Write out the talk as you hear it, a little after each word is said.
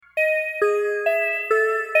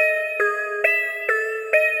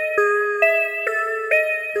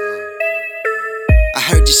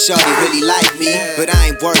shorty really like me, but I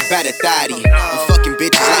ain't worried about a thotty. I'm fucking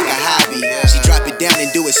bitches like a hobby. She drop it down and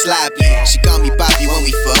do it sloppy. She call me Poppy when we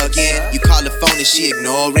fucking. You call the phone and she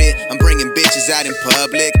ignore it. I'm bringing bitches out in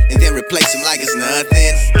public and then replace them like it's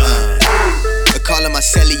nothing. Calling my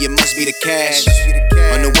celly, it must be the cash.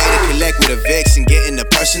 On the way to collect with a Vex and getting a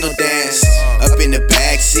personal dance. Up in the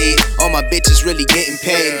backseat, all my bitches really getting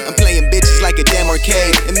paid. I'm playing bitches like a damn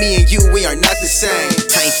arcade, and me and you, we are not the same.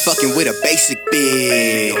 I ain't fucking with a basic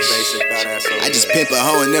bitch. I just pimp a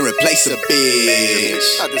hoe and then replace a bitch.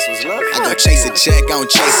 I go chase a check, I don't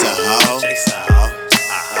chase a hoe.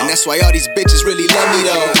 And that's why all these bitches really love me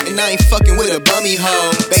though. And I ain't fucking with a bummy hoe.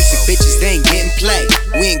 Basic bitches, they ain't getting play.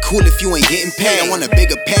 We ain't cool if you ain't getting paid. I want a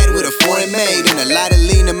bigger pad with a foreign maid and a lot of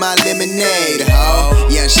lean in my lemonade, ho.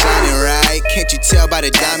 Yeah, I'm shining right. Can't you tell by the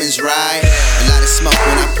diamonds, right? A lot of smoke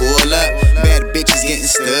when I pull up. Bad bitches getting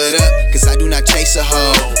stood up, cause I do not chase a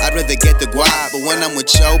hoe. I'd rather get the guap, but when I'm with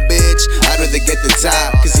your bitch, I'd rather get the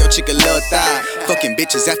top, cause your chick a little thigh. Fucking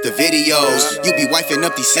bitches after videos. You be wifing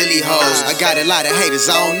up these silly hoes. I got a lot of haters,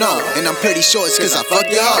 I don't know, and I'm pretty sure it's cause I fuck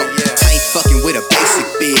your hoe. I ain't fucking with a basic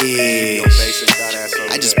bitch.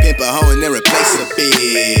 I just pimp a hoe and then replace a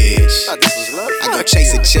bitch. I go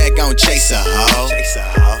chase a check, I don't chase a hoe.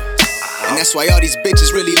 And that's why all these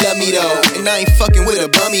bitches really love me though. And I ain't fucking with a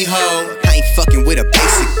bummy hoe. I ain't fucking with a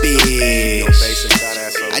basic bitch.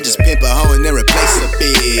 I just pimp a hoe and then replace a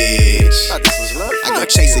bitch. I go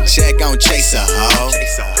chase a check, I don't chase a hoe.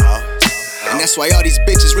 And that's why all these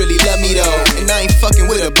bitches really love me though. And I ain't fucking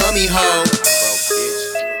with a bummy hoe.